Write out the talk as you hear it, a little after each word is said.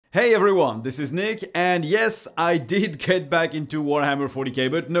Hey everyone, this is Nick, and yes, I did get back into Warhammer 40k,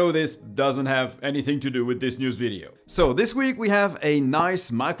 but no, this doesn't have anything to do with this news video. So this week we have a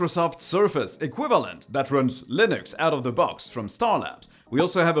nice Microsoft Surface equivalent that runs Linux out of the box from StarLabs. We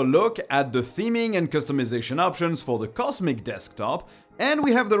also have a look at the theming and customization options for the Cosmic desktop, and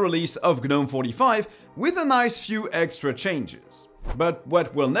we have the release of GNOME 45 with a nice few extra changes. But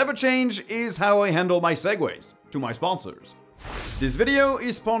what will never change is how I handle my segues to my sponsors. This video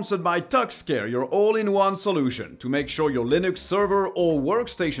is sponsored by TuxCare, your all-in-one solution to make sure your Linux server or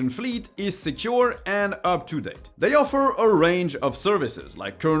workstation fleet is secure and up-to-date. They offer a range of services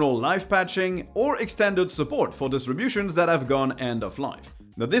like kernel live patching or extended support for distributions that have gone end of life.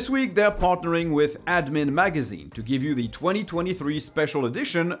 Now this week they're partnering with Admin Magazine to give you the 2023 special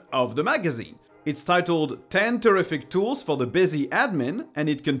edition of the magazine. It's titled 10 Terrific Tools for the Busy Admin, and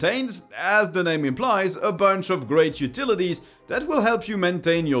it contains, as the name implies, a bunch of great utilities that will help you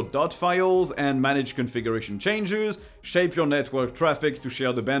maintain your .dot files and manage configuration changes, shape your network traffic to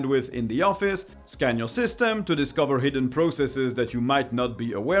share the bandwidth in the office, scan your system to discover hidden processes that you might not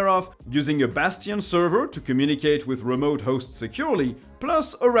be aware of, using a Bastion server to communicate with remote hosts securely,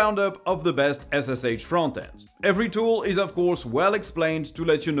 plus a roundup of the best SSH frontends. Every tool is of course well explained to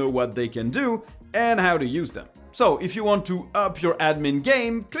let you know what they can do and how to use them. So if you want to up your admin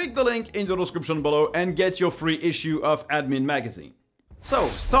game, click the link in the description below and get your free issue of Admin Magazine. So,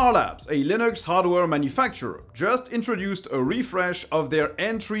 StarLabs, a Linux hardware manufacturer, just introduced a refresh of their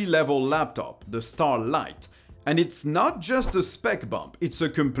entry-level laptop, the Starlight. And it's not just a spec bump, it's a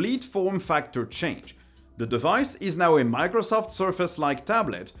complete form factor change. The device is now a Microsoft Surface-like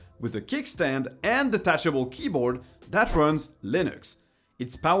tablet with a kickstand and detachable keyboard that runs Linux.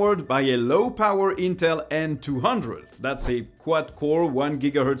 It's powered by a low-power Intel N200, that's a quad-core 1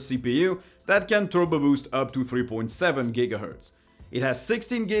 GHz CPU that can turbo boost up to 3.7 GHz. It has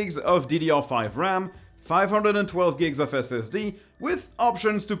 16 gigs of DDR5 RAM, 512 gigs of SSD, with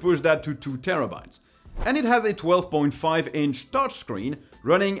options to push that to 2 TB. And it has a 12.5-inch touchscreen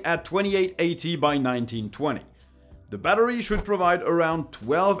running at 2880 by 1920. The battery should provide around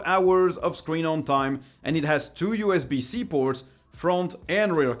 12 hours of screen on time, and it has 2 USB-C ports, front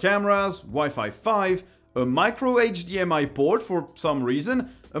and rear cameras, Wi-Fi 5, a micro HDMI port for some reason,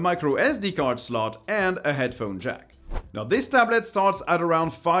 a micro SD card slot, and a headphone jack. Now this tablet starts at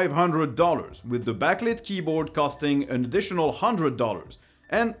around $500, with the backlit keyboard costing an additional $100,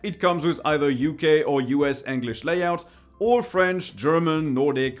 and it comes with either UK or US English layouts, or French, German,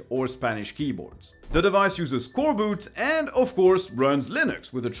 Nordic, or Spanish keyboards. The device uses Core Boot and, of course, runs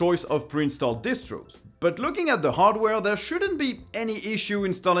Linux with a choice of pre-installed distros. But looking at the hardware, there shouldn't be any issue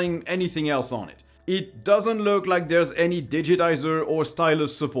installing anything else on it. It doesn't look like there's any digitizer or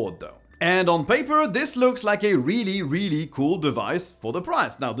stylus support though. And on paper, this looks like a really cool device for the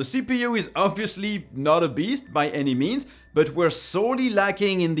price. Now, the CPU is obviously not a beast by any means, but we're sorely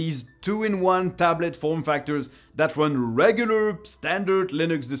lacking in these 2-in-1 tablet form factors that run regular, standard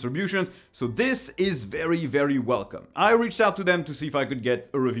Linux distributions, so this is very welcome. I reached out to them to see if I could get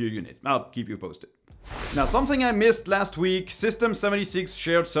a review unit. I'll keep you posted. Now, something I missed last week, System76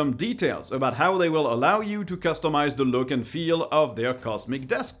 shared some details about how they will allow you to customize the look and feel of their Cosmic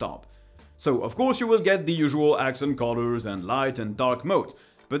desktop. So, of course, you will get the usual accent colors and light and dark modes,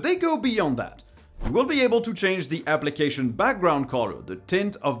 but they go beyond that. You will be able to change the application background color, the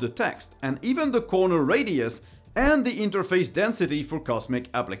tint of the text, and even the corner radius and the interface density for Cosmic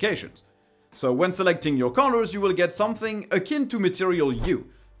applications. So when selecting your colors, you will get something akin to Material U.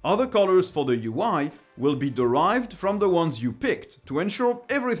 Other colors for the UI will be derived from the ones you picked to ensure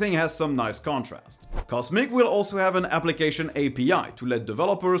everything has some nice contrast. Cosmic will also have an application API to let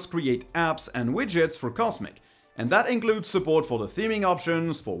developers create apps and widgets for Cosmic, and that includes support for the theming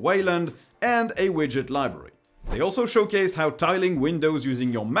options, for Wayland, and a widget library. They also showcased how tiling windows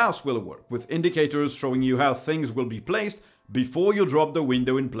using your mouse will work, with indicators showing you how things will be placed before you drop the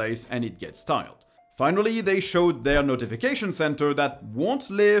window in place and it gets tiled. Finally, they showed their notification center that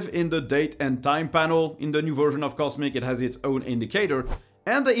won't live in the date and time panel. In the new version of Cosmic, it has its own indicator,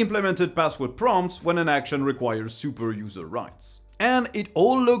 and they implemented password prompts when an action requires super user rights. And it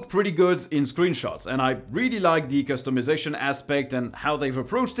all looked pretty good in screenshots, and I really like the customization aspect and how they've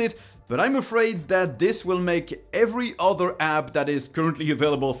approached it, but I'm afraid that this will make every other app that is currently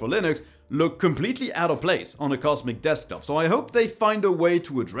available for Linux look completely out of place on a Cosmic desktop. So I hope they find a way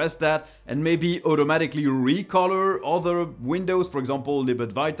to address that and maybe automatically recolor other windows, for example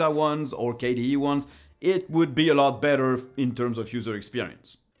libadwaita ones or KDE ones. It would be a lot better in terms of user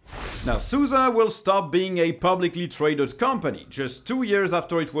experience. Now, SUSE will stop being a publicly traded company just 2 years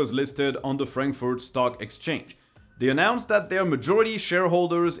after it was listed on the Frankfurt Stock Exchange. they announced that their majority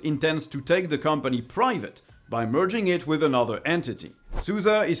shareholders intends to take the company private by merging it with another entity.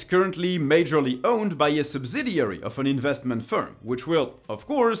 SUSE is currently majorly owned by a subsidiary of an investment firm, which will, of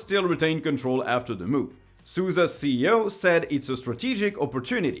course, still retain control after the move. SUSE's CEO said it's a strategic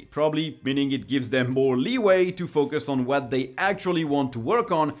opportunity, probably meaning it gives them more leeway to focus on what they actually want to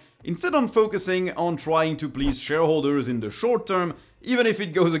work on, instead of focusing on trying to please shareholders in the short term, even if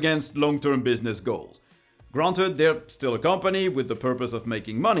it goes against long-term business goals. Granted, they're still a company with the purpose of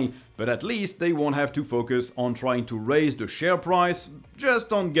making money, but at least they won't have to focus on trying to raise the share price,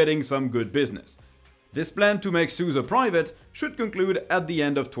 just on getting some good business. This plan to make SUSE private should conclude at the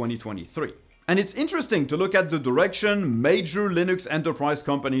end of 2023. And it's interesting to look at the direction major Linux enterprise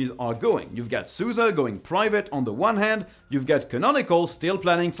companies are going. You've got SUSE going private on the one hand, you've got Canonical still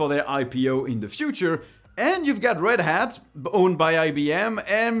planning for their IPO in the future, and you've got Red Hat, owned by IBM,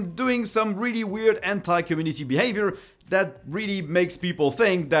 and doing some really weird anti-community behavior that really makes people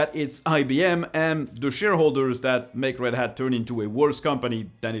think that it's IBM and the shareholders that make Red Hat turn into a worse company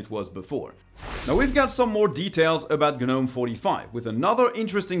than it was before. Now we've got some more details about GNOME 45, with another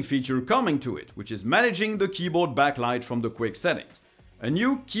interesting feature coming to it, which is managing the keyboard backlight from the quick settings. A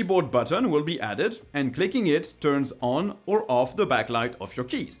new keyboard button will be added, and clicking it turns on or off the backlight of your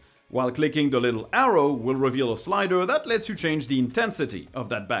keys, while clicking the little arrow will reveal a slider that lets you change the intensity of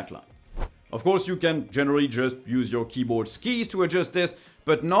that backlight. Of course, you can generally just use your keyboard's keys to adjust this,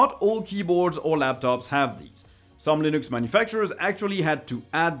 but not all keyboards or laptops have these. Some Linux manufacturers actually had to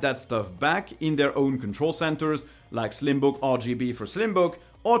add that stuff back in their own control centers, like Slimbook RGB for Slimbook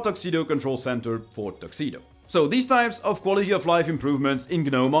or Tuxedo Control Center for Tuxedo. So these types of quality of life improvements in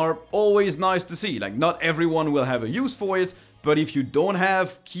GNOME are always nice to see. Like, not everyone will have a use for it, but if you don't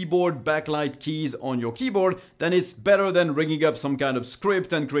have keyboard backlight keys on your keyboard, then it's better than rigging up some kind of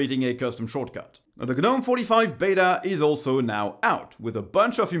script and creating a custom shortcut. Now, the GNOME 45 beta is also now out, with a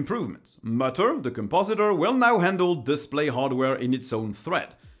bunch of improvements. Mutter, the compositor, will now handle display hardware in its own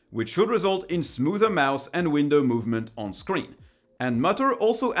thread, which should result in smoother mouse and window movement on screen. And Mutter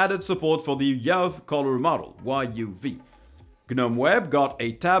also added support for the YUV color model, YUV. GNOME Web got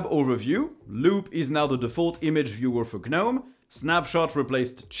a tab overview, Loop is now the default image viewer for GNOME, Snapshot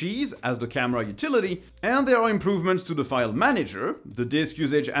replaced Cheese as the camera utility, and there are improvements to the file manager, the disk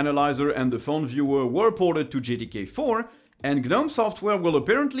usage analyzer and the font viewer were ported to GTK4, and GNOME software will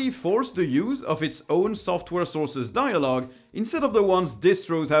apparently force the use of its own software sources dialog instead of the ones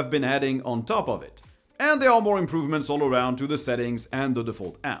distros have been adding on top of it. And there are more improvements all around to the settings and the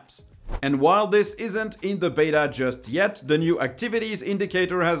default apps. And while this isn't in the beta just yet, the new activities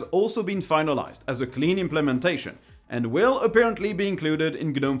indicator has also been finalized as a clean implementation, and will apparently be included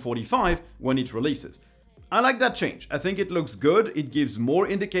in GNOME 45 when it releases. I like that change. I think it looks good, it gives more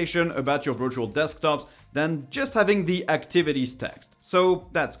indication about your virtual desktops than just having the activities text, so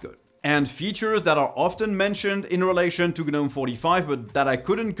that's good. And features that are often mentioned in relation to GNOME 45 but that I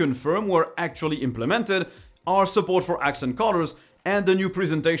couldn't confirm were actually implemented are support for accent colors and the new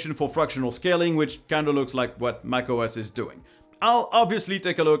presentation for fractional scaling, which kinda looks like what macOS is doing. I'll obviously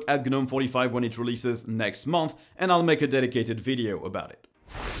take a look at GNOME 45 when it releases next month, and I'll make a dedicated video about it.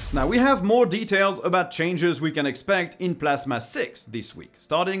 Now we have more details about changes we can expect in Plasma 6 this week,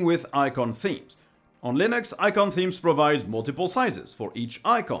 starting with icon themes. On Linux, icon themes provide multiple sizes for each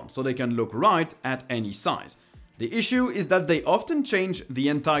icon, so they can look right at any size. The issue is that they often change the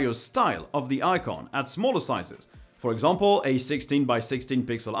entire style of the icon at smaller sizes. For example, a 16 by 16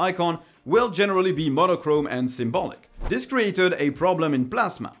 pixel icon will generally be monochrome and symbolic. This created a problem in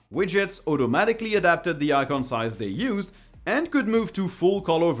Plasma. Widgets automatically adapted the icon size they used and could move to full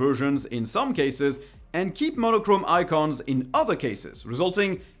color versions in some cases and keep monochrome icons in other cases,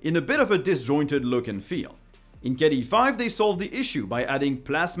 resulting in a bit of a disjointed look and feel. In KDE5 they solved the issue by adding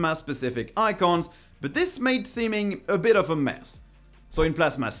Plasma specific icons, but this made theming a bit of a mess. So in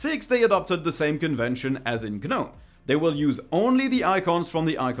Plasma 6 they adopted the same convention as in GNOME. They will use only the icons from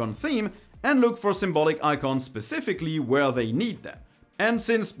the icon theme and look for symbolic icons specifically where they need them. And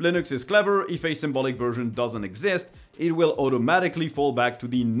since Linux is clever, if a symbolic version doesn't exist, it will automatically fall back to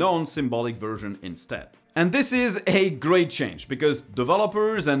the non-symbolic version instead. And this is a great change, because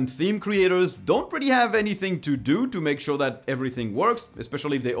developers and theme creators don't really have anything to do to make sure that everything works,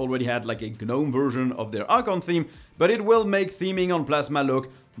 especially if they already had like a GNOME version of their icon theme, but it will make theming on Plasma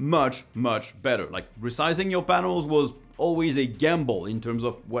look much better. Like, resizing your panels was always a gamble in terms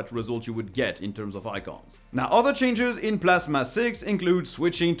of what result you would get in terms of icons. Now, other changes in Plasma 6 include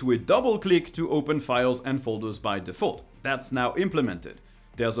switching to a double click to open files and folders by default. That's now implemented.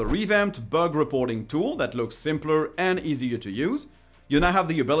 There's a revamped bug reporting tool that looks simpler and easier to use. You now have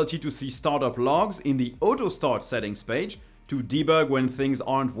the ability to see startup logs in the auto start settings page to debug when things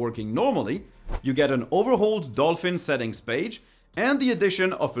aren't working normally. You get an overhauled Dolphin settings page and the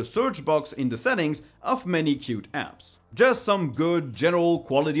addition of a search box in the settings of many cute apps. Just some good general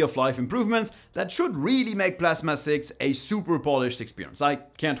quality of life improvements that should really make Plasma 6 a super polished experience. I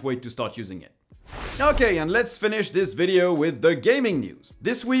can't wait to start using it. Okay, and let's finish this video with the gaming news.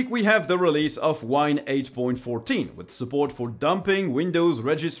 This week we have the release of Wine 8.14 with support for dumping Windows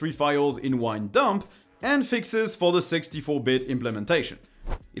registry files in Wine Dump and fixes for the 64-bit implementation.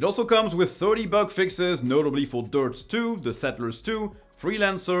 It also comes with 30 bug fixes, notably for Dirt 2, The Settlers 2,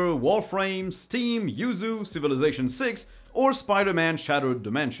 Freelancer, Warframe, Steam, Yuzu, Civilization 6, or Spider-Man Shattered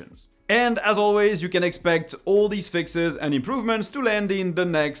Dimensions. And as always, you can expect all these fixes and improvements to land in the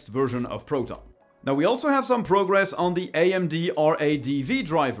next version of Proton. Now we also have some progress on the AMD RADV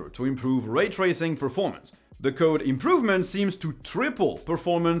driver to improve ray tracing performance. The code improvement seems to triple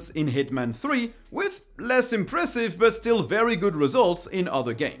performance in Hitman 3, with less impressive but still very good results in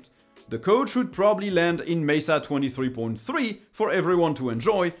other games. The code should probably land in Mesa 23.3 for everyone to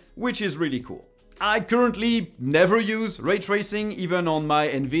enjoy, which is really cool. I currently never use ray tracing, even on my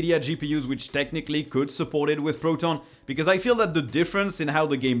Nvidia GPUs, which technically could support it with Proton, because I feel that the difference in how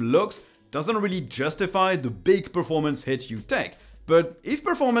the game looks doesn't really justify the big performance hit you take. But if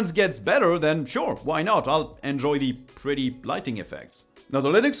performance gets better, then sure, why not? I'll enjoy the pretty lighting effects. Now the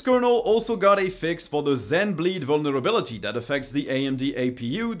Linux kernel also got a fix for the Zenbleed vulnerability that affects the AMD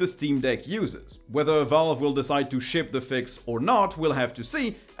APU the Steam Deck uses. Whether Valve will decide to ship the fix or not, we'll have to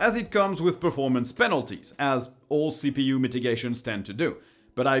see, as it comes with performance penalties, as all CPU mitigations tend to do.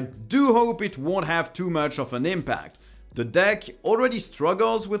 But I do hope it won't have too much of an impact. The deck already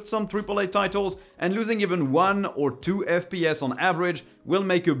struggles with some AAA titles, and losing even 1 or 2 FPS on average will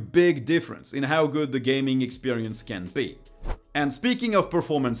make a big difference in how good the gaming experience can be. And speaking of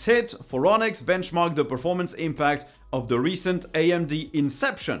performance hit, Phoronix benchmarked the performance impact of the recent AMD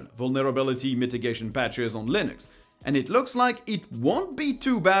Inception vulnerability mitigation patches on Linux, and it looks like it won't be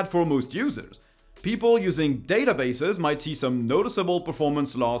too bad for most users. People using databases might see some noticeable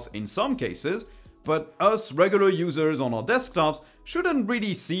performance loss in some cases, but us regular users on our desktops shouldn't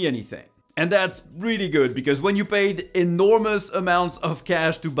really see anything. And that's really good, because when you paid enormous amounts of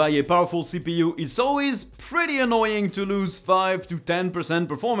cash to buy a powerful CPU, it's always pretty annoying to lose 5 to 10%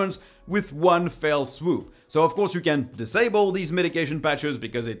 performance with one fell swoop. So of course you can disable these mitigation patches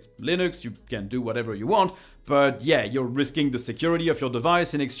because it's Linux, you can do whatever you want, but yeah, you're risking the security of your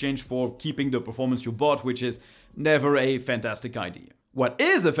device in exchange for keeping the performance you bought, which is never a fantastic idea. What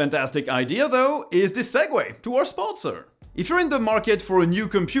is a fantastic idea, though, is this segue to our sponsor. If you're in the market for a new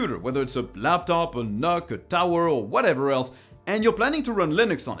computer, whether it's a laptop, a NUC, a tower, or whatever else, and you're planning to run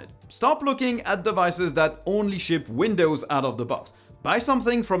Linux on it, stop looking at devices that only ship Windows out of the box. Buy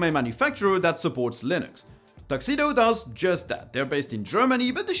something from a manufacturer that supports Linux. Tuxedo does just that. They're based in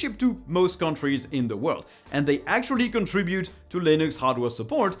Germany, but they ship to most countries in the world, and they actually contribute to Linux hardware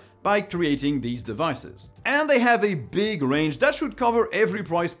support by creating these devices. And they have a big range that should cover every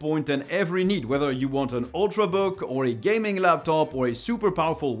price point and every need, whether you want an Ultrabook or a gaming laptop or a super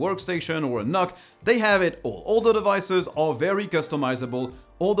powerful workstation or a NUC, they have it all. All the devices are very customizable,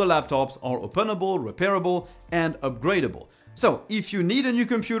 all the laptops are openable, repairable, and upgradable. So, if you need a new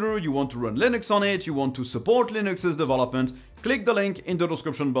computer, you want to run Linux on it, you want to support Linux's development, click the link in the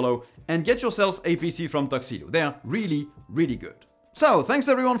description below and get yourself a PC from Tuxedo. They're really, really good. So, thanks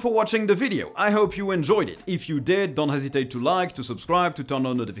everyone for watching the video. I hope you enjoyed it. If you did, don't hesitate to like, to subscribe, to turn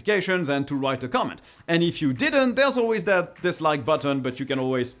on notifications, and to write a comment. And if you didn't, there's always that dislike button, but you can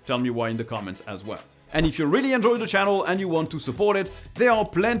always tell me why in the comments as well. And if you really enjoy the channel and you want to support it, there are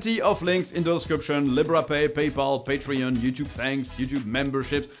plenty of links in the description: LibraPay, PayPal, Patreon, YouTube Thanks, YouTube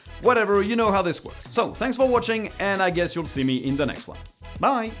memberships, whatever, you know how this works. So, thanks for watching, and I guess you'll see me in the next one.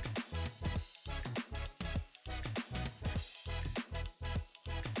 Bye!